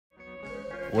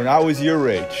When I was your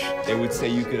age, they would say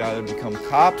you could either become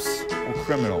cops or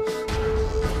criminals.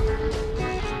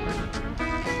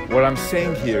 What I'm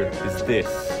saying here is this.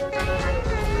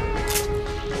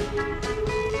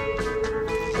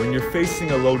 When you're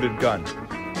facing a loaded gun,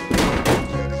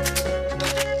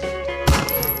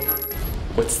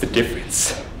 what's the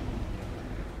difference?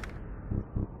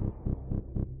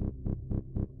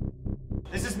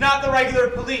 This is not the regular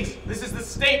police. This is the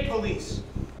state police.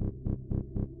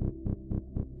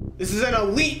 This is an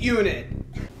elite unit.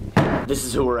 This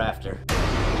is who we're after.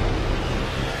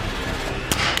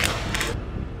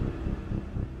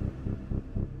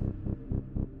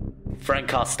 Frank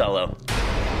Costello.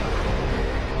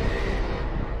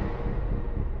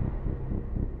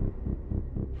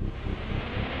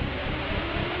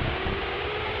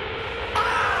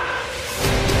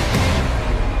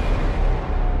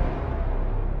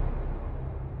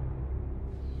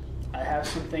 I have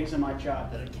some things in my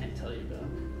job that I can't tell you about.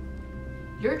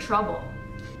 You're trouble.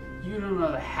 You don't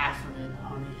know the half of it,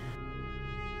 honey.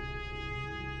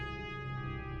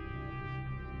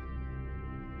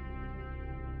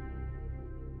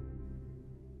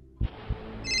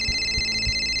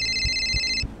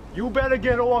 you better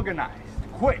get organized,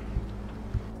 quick.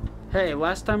 Hey,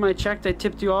 last time I checked, I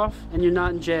tipped you off, and you're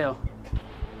not in jail.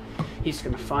 He's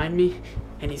gonna find me,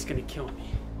 and he's gonna kill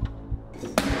me.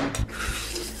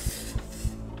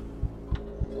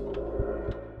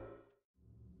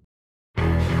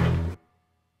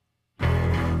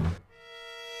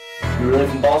 You really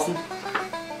from Boston?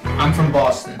 I'm from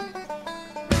Boston.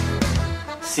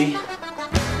 See?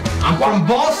 I'm from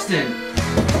Boston!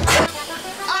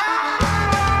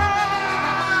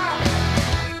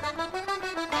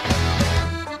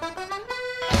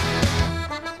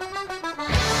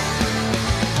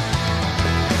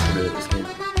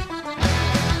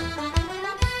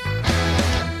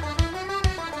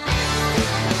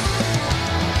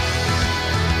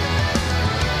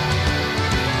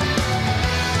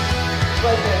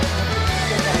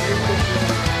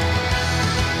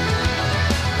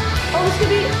 Oh, this could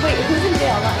be. Wait, who's in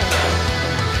jail? Not